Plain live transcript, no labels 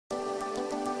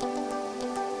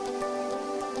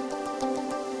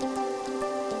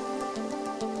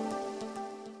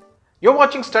You're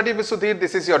watching Study with Sudhir.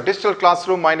 This is your digital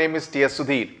classroom. My name is T.S.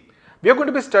 Sudhir. We are going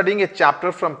to be studying a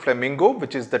chapter from Flamingo,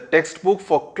 which is the textbook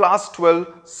for class 12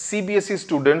 CBSE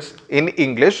students in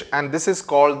English, and this is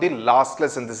called the last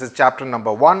lesson. This is chapter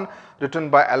number 1,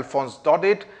 written by Alphonse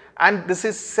Daudet, and this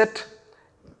is set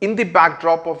in the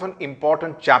backdrop of an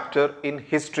important chapter in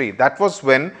history. That was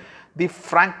when the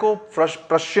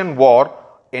Franco-Prussian War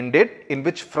ended, in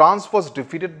which France was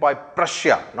defeated by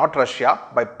Prussia, not Russia,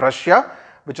 by Prussia,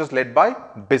 which was led by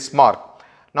Bismarck.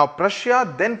 Now,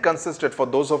 Prussia then consisted, for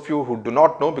those of you who do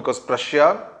not know, because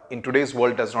Prussia in today's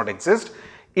world does not exist,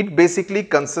 it basically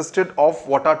consisted of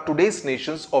what are today's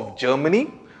nations of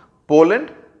Germany,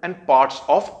 Poland and parts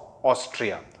of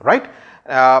Austria, right?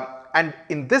 And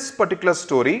in this particular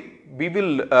story, we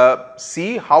will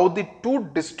see how the two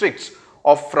districts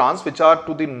of France, which are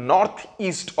to the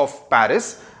northeast of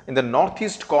Paris, in the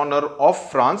northeast corner of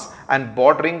France and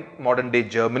bordering modern day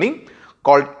Germany,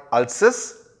 called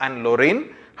Alsace and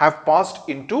Lorraine, have passed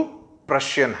into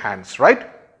Prussian hands, right?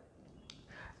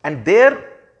 And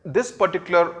there, this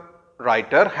particular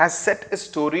writer has set a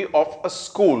story of a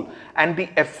school and the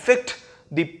effect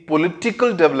the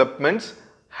political developments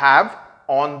have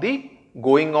on the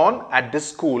going on at this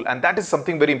school, and that is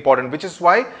something very important, which is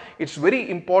why it's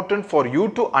very important for you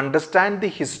to understand the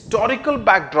historical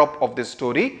backdrop of this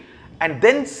story and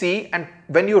then see, and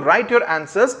when you write your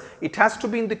answers, it has to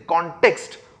be in the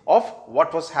context of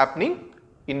what was happening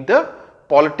in the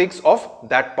politics of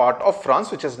that part of France,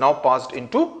 which has now passed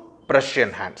into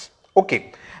Prussian hands.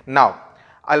 Okay, now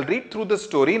I'll read through the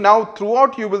story. Now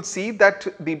throughout you will see that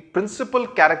the principal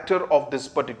character of this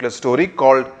particular story,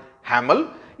 called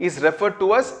Hamel, is referred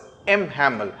to as M.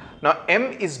 Hamel. Now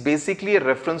M is basically a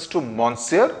reference to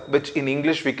Monsieur, which in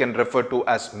English we can refer to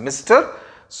as Mr.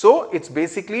 So it's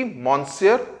basically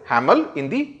Monsieur Hamel in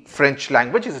the French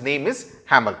language. His name is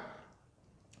Hamel.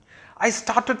 I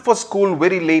started for school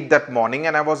very late that morning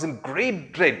and I was in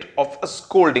great dread of a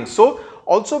scolding. So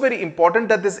also very important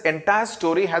that this entire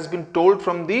story has been told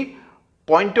from the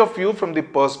point of view, from the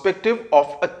perspective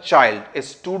of a child, a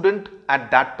student at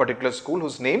that particular school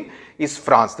whose name is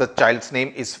Franz. The child's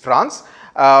name is Franz,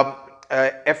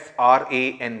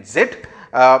 F-R-A-N-Z,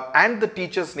 and the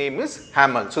teacher's name is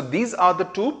Hamel. So these are the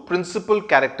two principal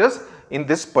characters in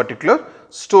this particular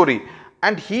story,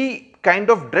 and he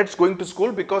kind of dreads going to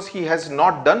school because he has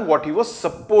not done what he was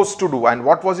supposed to do. And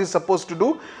what was he supposed to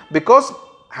do? Because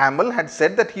Hamel had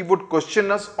said that he would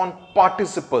question us on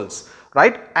participles,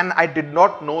 right? And I did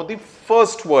not know the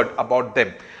first word about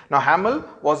them. Now Hamel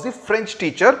was the French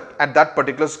teacher at that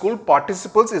particular school.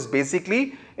 Participles is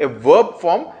basically a verb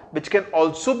form which can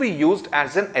also be used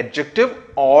as an adjective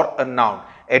or a noun.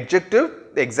 Adjective,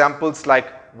 examples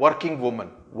like working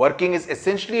woman. Working is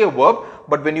essentially a verb,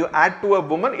 but when you add to a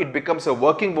woman, it becomes a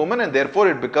working woman and therefore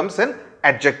it becomes an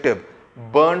adjective.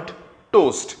 Burnt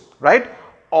toast, right?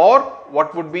 Or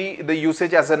what would be the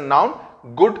usage as a noun?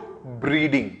 Good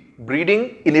breeding.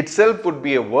 Breeding in itself would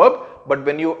be a verb, but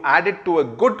when you add it to a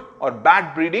good or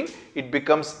bad breeding, it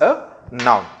becomes a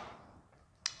noun.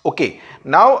 Okay,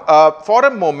 now for a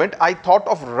moment I thought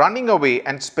of running away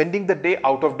and spending the day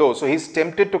out of doors. So he's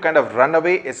tempted to kind of run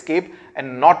away, escape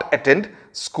and not attend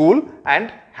school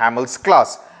and Hamel's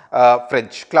class,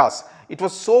 French class. It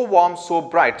was so warm, so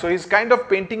bright. So he's kind of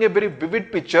painting a very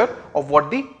vivid picture of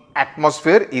what the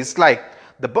atmosphere is like.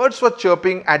 The birds were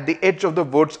chirping at the edge of the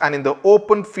woods, and in the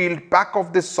open field back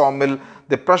of this sawmill,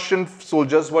 the Prussian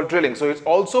soldiers were drilling. So it's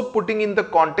also putting in the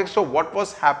context of what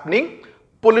was happening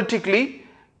politically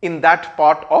in that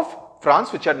part of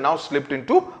France, which had now slipped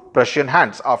into Prussian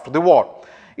hands after the war.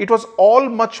 It was all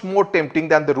much more tempting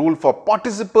than the rule for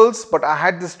participles, but I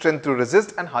had the strength to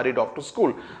resist and hurried off to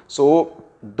school. So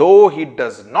though he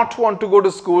does not want to go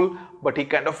to school, but he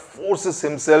kind of forces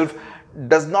himself,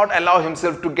 does not allow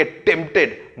himself to get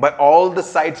tempted by all the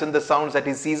sights and the sounds that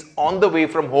he sees on the way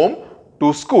from home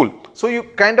to school. So you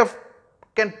kind of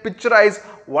can picturize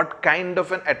what kind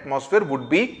of an atmosphere would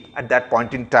be at that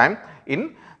point in time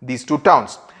in these two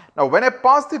towns. Now when I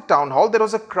passed the town hall, there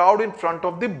was a crowd in front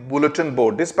of the bulletin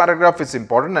board. This paragraph is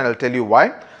important and I'll tell you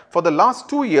why. For the last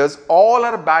 2 years, all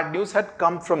our bad news had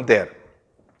come from there.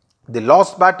 The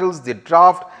lost battles, the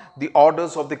draft, the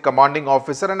orders of the commanding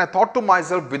officer, and I thought to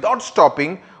myself without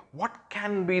stopping, what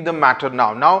can be the matter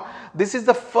now? Now this is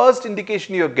the first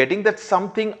indication you're getting that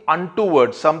something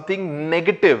untoward, something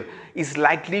negative is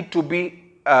likely to be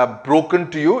broken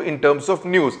to you in terms of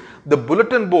news. The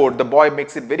bulletin board, the boy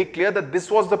makes it very clear that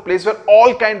this was the place where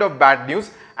all kind of bad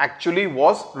news actually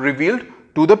was revealed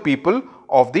to the people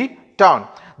of the town.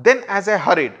 Then as I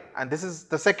hurried, and this is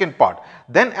the second part,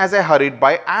 then as I hurried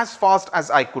by as fast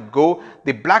as I could go,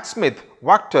 the blacksmith,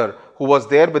 Wachter, who was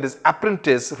there with his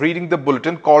apprentice reading the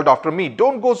bulletin, called after me,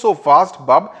 "Don't go so fast,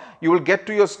 bub. You will get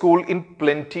to your school in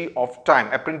plenty of time."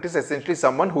 Apprentice essentially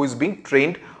someone who is being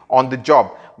trained on the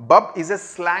job. Bub is a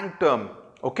slang term,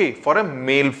 okay, for a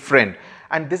male friend.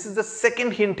 And this is the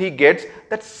second hint he gets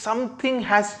that something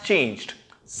has changed.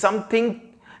 Something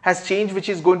has changed which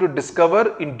he is going to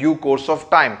discover in due course of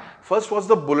time. First was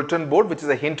the bulletin board, which is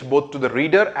a hint both to the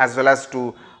reader as well as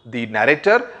to the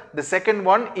narrator. The second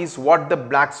one is what the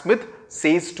blacksmith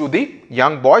says to the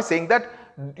young boy, saying that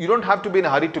you don't have to be in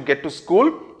a hurry to get to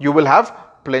school. You will have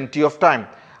plenty of time.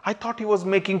 I thought he was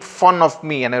making fun of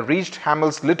me, and I reached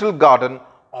Hamel's little garden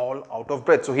all out of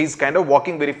breath. So he's kind of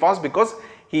walking very fast because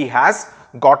he has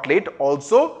got late.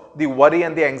 Also, the worry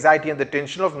and the anxiety and the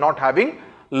tension of not having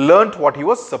learnt what he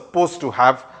was supposed to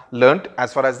have learnt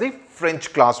as far as the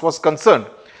French class was concerned.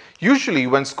 Usually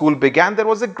when school began, there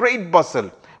was a great bustle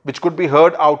which could be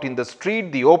heard out in the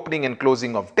street, the opening and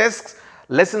closing of desks,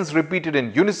 lessons repeated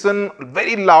in unison,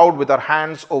 very loud with our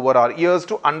hands over our ears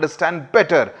to understand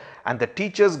better, and the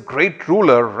teacher's great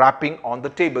ruler rapping on the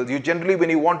tables. You generally,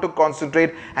 when you want to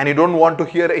concentrate and you don't want to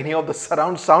hear any of the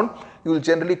surround sound, you will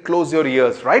generally close your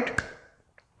ears, right?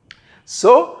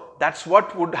 So that's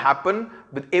what would happen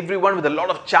with everyone, with a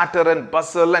lot of chatter and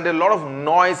bustle and a lot of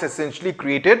noise essentially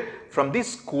created from the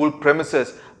school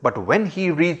premises. But when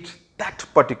he reached that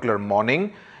particular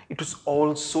morning, it was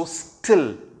also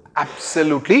still,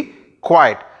 absolutely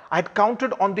quiet. I had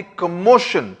counted on the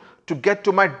commotion to get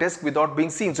to my desk without being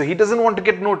seen. So he doesn't want to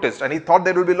get noticed, and he thought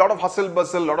there will be a lot of hustle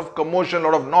bustle, a lot of commotion, a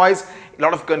lot of noise, a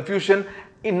lot of confusion,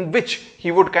 in which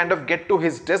he would kind of get to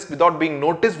his desk without being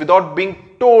noticed, without being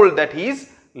told that he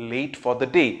is late for the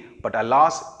day. But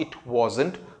alas, it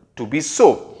wasn't to be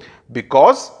so,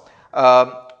 because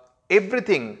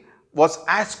everything was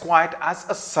as quiet as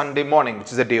a Sunday morning,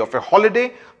 which is a day of a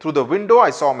holiday. Through the window, I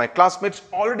saw my classmates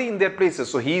already in their places.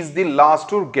 So he is the last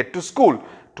to get to school,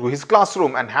 to his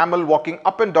classroom, and Hamel walking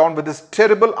up and down with his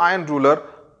terrible iron ruler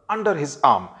under his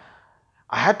arm.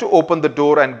 I had to open the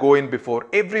door and go in before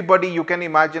everybody. You can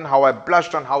imagine how I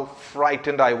blushed and how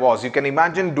frightened I was. You can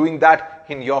imagine doing that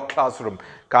in your classroom,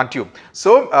 can't you?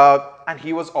 So, and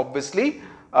he was obviously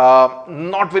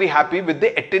not very happy with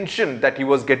the attention that he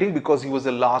was getting, because he was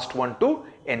the last one to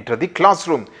enter the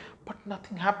classroom. But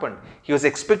nothing happened. He was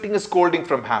expecting a scolding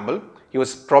from Hamel. He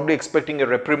was probably expecting a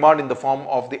reprimand in the form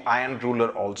of the iron ruler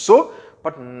also,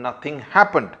 but nothing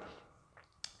happened.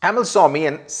 Hamel saw me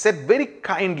and said very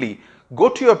kindly, "Go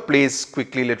to your place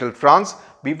quickly, little Franz.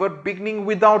 We were beginning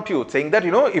without you," saying that,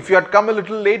 you know, if you had come a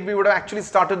little late, we would have actually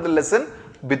started the lesson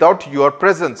without your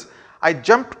presence. I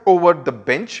jumped over the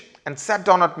bench and sat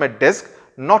down at my desk.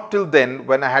 Not till then,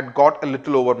 when I had got a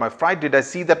little over my fright, did I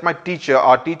see that my teacher,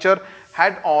 our teacher,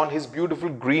 had on his beautiful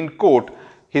green coat,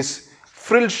 his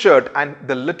frilled shirt, and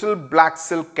the little black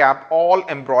silk cap, all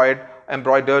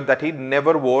embroidered, that he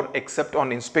never wore except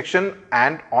on inspection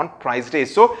and on prize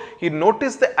days. So he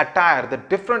noticed the attire, the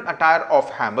different attire of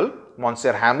Hamel,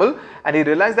 Monsieur Hamel, and he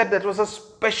realized that that was a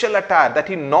special attire that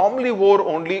he normally wore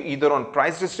only either on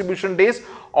prize distribution days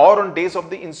or on days of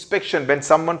the inspection, when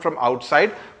someone from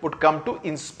outside would come to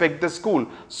inspect the school.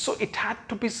 So it had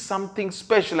to be something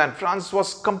special, and Franz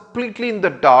was completely in the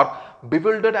dark,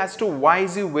 bewildered as to why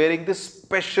is he wearing this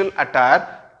special attire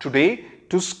today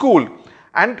to school.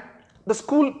 And the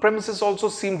school premises also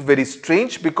seemed very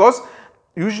strange, because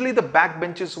usually the back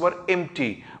benches were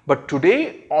empty, but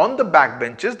today on the back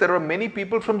benches there were many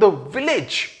people from the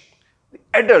village, the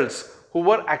adults, who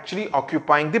were actually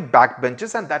occupying the back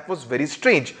benches, and that was very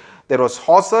strange. There was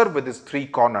Hauser with his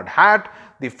three-cornered hat,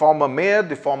 the former mayor,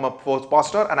 the former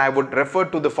postmaster, and I would refer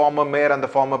to the former mayor and the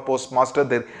former postmaster,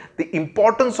 the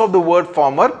importance of the word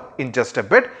former in just a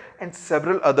bit, and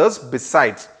several others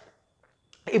besides.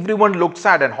 Everyone looked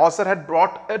sad, and Hauser had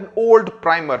brought an old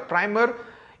primer. Primer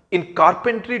in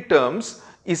carpentry terms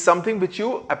is something which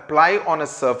you apply on a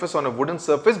surface, on a wooden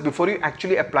surface, before you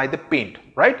actually apply the paint,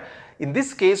 right? In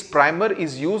this case, primer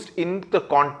is used in the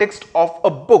context of a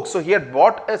book. So he had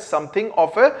bought something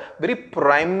of a very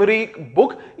primary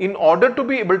book in order to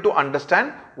be able to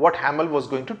understand what Hamel was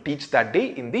going to teach that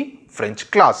day in the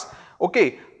French class.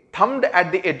 Okay, thumbed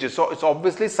at the edges. So it's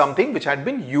obviously something which had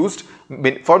been used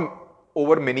for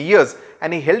over many years,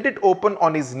 and he held it open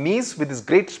on his knees with his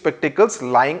great spectacles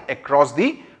lying across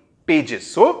the pages.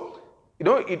 So, you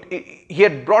know, he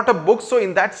had brought a book, so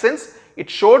in that sense, it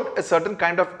showed a certain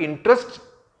kind of interest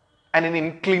and an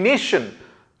inclination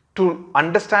to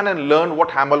understand and learn what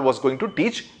Hamel was going to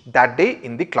teach that day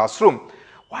in the classroom.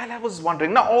 While I was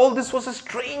wondering, now all this was a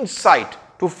strange sight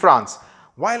to Franz.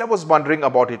 While I was wondering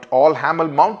about it all, Hamel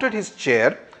mounted his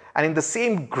chair and in the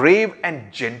same grave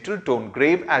and gentle tone,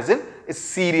 grave as in a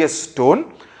serious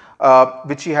tone,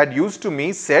 which he had used to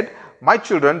me, said, "My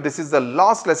children, this is the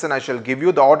last lesson I shall give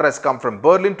you. The order has come from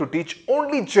Berlin to teach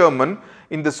only German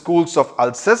in the schools of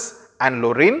Alsace and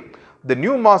Lorraine. The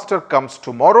new master comes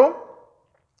tomorrow.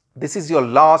 This is your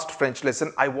last French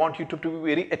lesson. I want you to be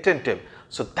very attentive."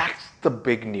 So that's the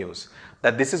big news,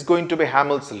 that this is going to be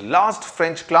Hamel's last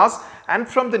French class, and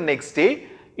from the next day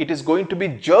it is going to be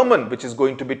German which is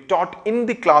going to be taught in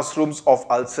the classrooms of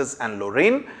Alsace and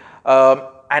Lorraine,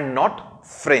 and not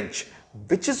French,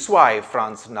 which is why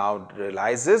France now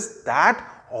realizes that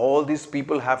all these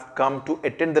people have come to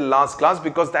attend the last class,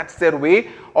 because that's their way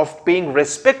of paying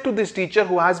respect to this teacher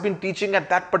who has been teaching at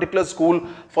that particular school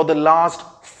for the last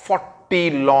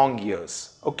 40 long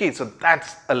years. Okay, so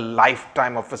that's a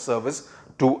lifetime of a service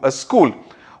to a school.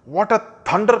 What a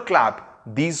thunderclap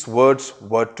these words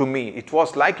were to me. It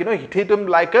was like, it hit him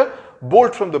like a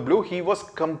bolt from the blue. He was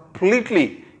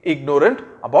completely ignorant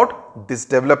about this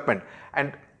development,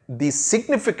 and the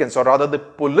significance, or rather the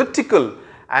political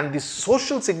and the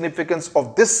social significance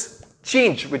of this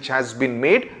change which has been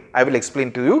made, I will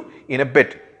explain to you in a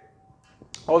bit.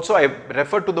 Also, I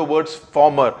refer to the words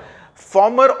former.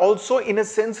 Former also in a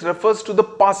sense refers to the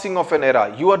passing of an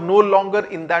era. You are no longer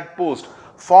in that post.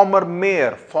 Former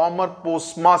mayor, former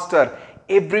postmaster,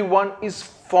 everyone is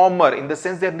former in the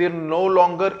sense that they are no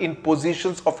longer in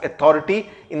positions of authority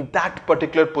in that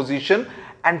particular position.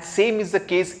 And same is the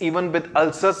case even with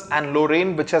Alsace and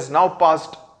Lorraine, which has now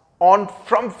passed on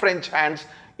from French hands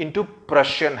into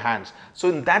Prussian hands. So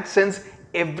in that sense,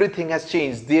 everything has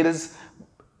changed. There is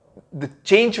the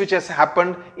change which has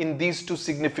happened in these two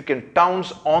significant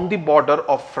towns on the border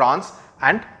of France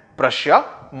and Prussia,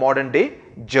 modern day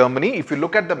Germany, if you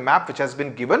look at the map which has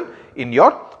been given in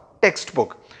your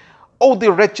textbook. Oh,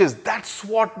 the wretches, that's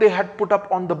what they had put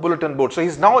up on the bulletin board. So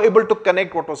he's now able to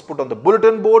connect what was put on the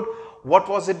bulletin board, what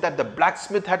was it that the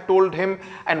blacksmith had told him,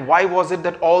 and why was it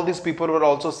that all these people were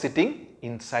also sitting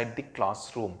inside the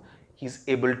classroom. He's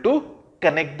able to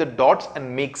connect the dots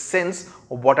and make sense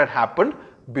of what had happened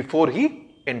before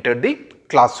he entered the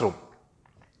classroom.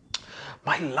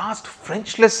 My last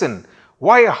French lesson.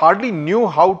 Why, I hardly knew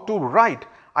how to write.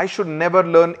 I should never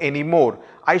learn any more.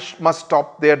 I must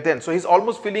stop there then. So he's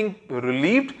almost feeling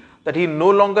relieved that he no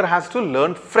longer has to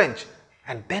learn French.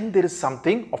 And then there is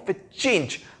something of a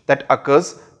change that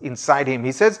occurs inside him.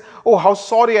 He says, "Oh, how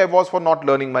sorry I was for not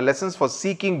learning my lessons, for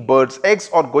seeking birds' eggs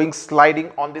or going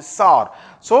sliding on the Saar."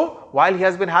 So while he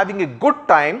has been having a good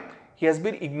time, he has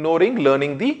been ignoring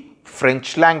learning the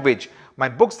French language. My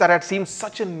books that had seemed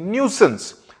such a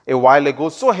nuisance a while ago,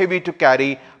 so heavy to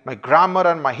carry, my grammar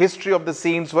and my history of the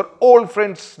saints were old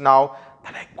friends now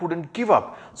that I couldn't give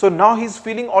up. So now he's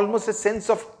feeling almost a sense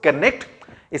of connect,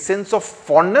 a sense of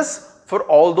fondness for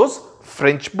all those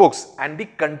French books and the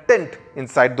content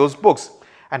inside those books.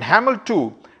 And Hamel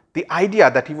too, the idea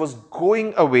that he was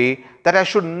going away, that I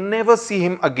should never see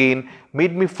him again,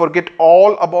 made me forget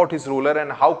all about his ruler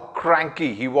and how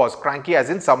cranky he was. Cranky as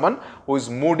in someone who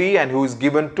is moody and who is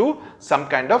given to some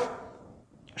kind of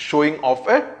showing off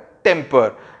a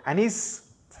temper. And he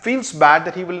feels bad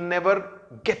that he will never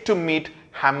get to meet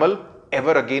Hamel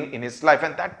ever again in his life,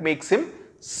 and that makes him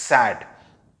sad.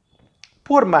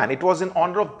 Poor man, it was in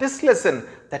honor of this lesson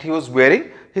that he was wearing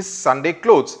his Sunday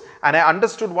clothes, and I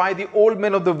understood why the old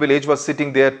men of the village were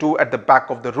sitting there too at the back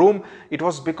of the room. It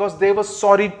was because they were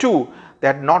sorry too. They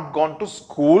had not gone to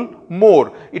school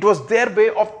more. It was their way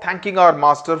of thanking our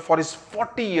master for his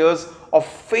 40 years of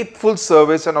faithful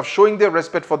service and of showing their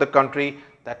respect for the country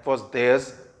that was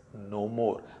theirs no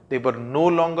more. They were no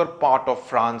longer part of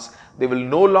France. They will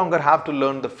no longer have to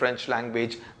learn the French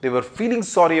language. They were feeling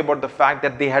sorry about the fact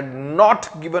that they had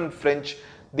not given French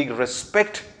the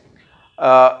respect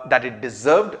that it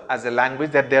deserved as a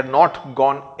language, that they had not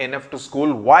gone enough to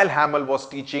school while Hamel was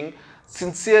teaching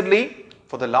sincerely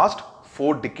for the last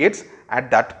 4 decades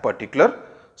at that particular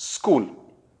school.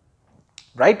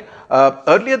 Right?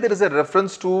 Earlier there is a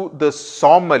reference to the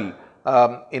sawmill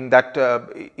in that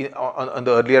on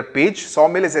the earlier page.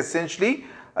 Sawmill is essentially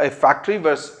a factory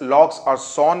where logs are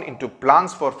sawn into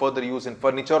planks for further use in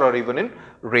furniture or even in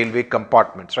railway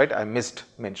compartments. Right? I missed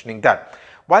mentioning that.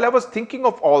 While I was thinking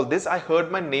of all this, I heard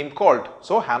my name called.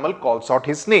 So Hamel calls out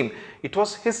his name. It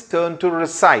was his turn to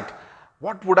recite.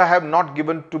 What would I have not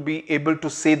given to be able to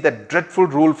say that dreadful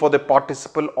rule for the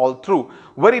participle all through,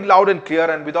 very loud and clear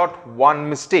and without one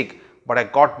mistake. But I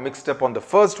got mixed up on the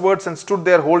first words and stood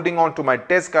there holding on to my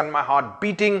desk and my heart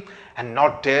beating and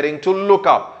not daring to look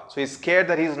up. So he's scared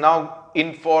that he's now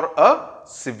in for a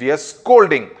severe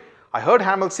scolding. I heard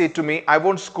Hamel say to me, I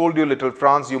won't scold you, little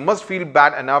Franz. You must feel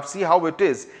bad enough. See how it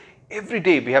is. Every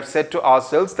day we have said to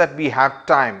ourselves that we have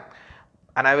time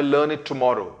and I will learn it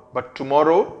tomorrow. But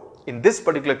tomorrow, in this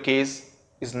particular case,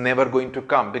 is never going to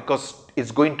come because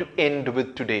it's going to end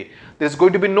with today. There's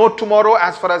going to be no tomorrow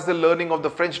as far as the learning of the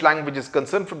French language is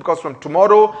concerned, because from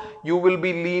tomorrow you will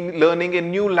be learning a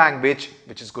new language,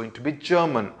 which is going to be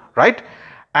German, right?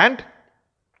 And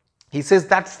he says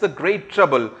that's the great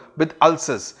trouble with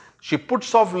Alsace. She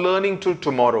puts off learning till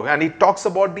tomorrow, and he talks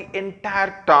about the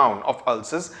entire town of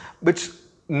Alsace, which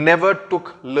never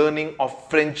took learning of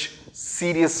French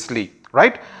seriously,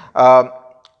 right?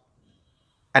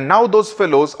 And now those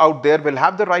fellows out there will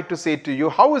have the right to say to you,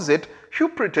 how is it you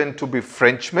pretend to be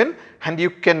Frenchmen and you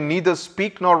can neither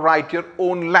speak nor write your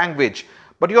own language?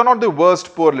 But you are not the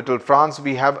worst, poor little Franz.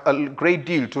 We have a great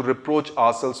deal to reproach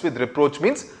ourselves with. Reproach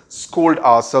means scold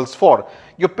ourselves for.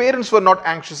 Your parents were not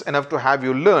anxious enough to have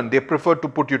you learn. They preferred to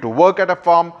put you to work at a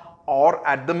farm or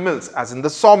at the mills, as in the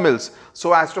sawmills,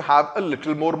 so as to have a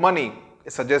little more money,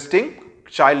 suggesting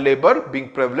child labor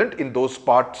being prevalent in those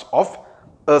parts of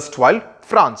erstwhile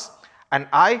France. And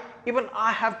even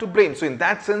I have to blame. So in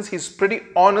that sense, he's pretty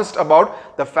honest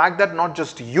about the fact that not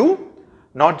just you,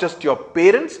 not just your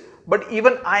parents, but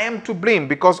even I am to blame,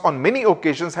 because on many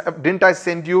occasions didn't I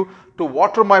send you to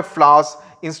water my flowers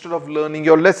instead of learning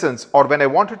your lessons? Or when I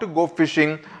wanted to go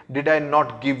fishing, did I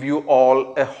not give you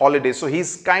all a holiday? So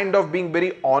he's kind of being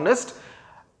very honest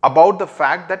about the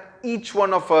fact that each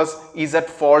one of us is at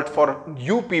fault for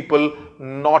you people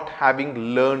not having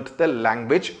learned the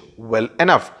language well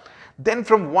enough. Then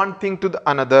from one thing to the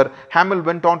another, Hamel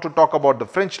went on to talk about the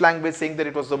French language, saying that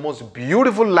it was the most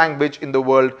beautiful language in the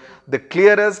world, the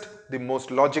clearest, the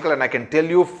most logical. And I can tell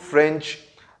you, French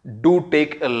do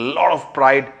take a lot of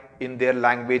pride in their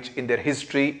language, in their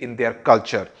history, in their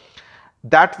culture.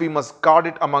 That we must guard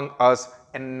it among us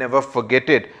and never forget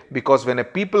it, because when a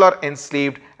people are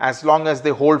enslaved, as long as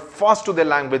they hold fast to their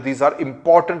language, these are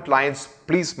important lines,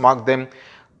 please mark them,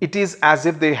 it is as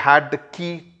if they had the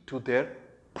key to their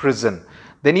prison.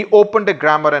 Then he opened a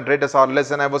grammar and read us our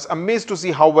lesson. I was amazed to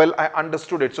see how well I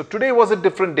understood it. So today was a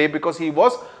different day because he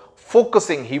was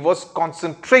focusing, he was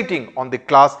concentrating on the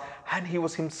class, and he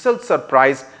was himself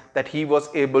surprised that he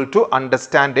was able to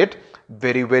understand it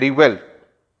very, very well.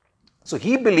 So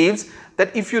he believes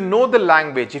that if you know the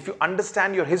language, if you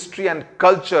understand your history and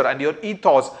culture and your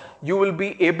ethos, you will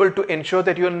be able to ensure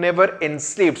that you are never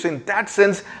enslaved. So in that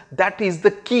sense, that is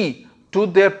the key to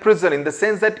their prison, in the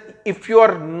sense that if you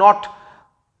are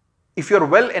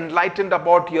well enlightened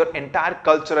about your entire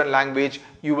culture and language,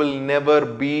 you will never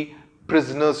be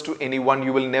prisoners to anyone,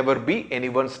 you will never be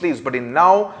anyone's slaves. But in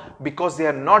now, because they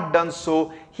are not done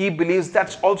so, he believes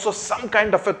that's also some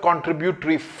kind of a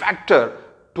contributory factor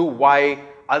to why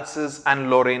Alsace and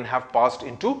Lorraine have passed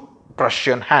into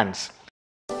Prussian hands.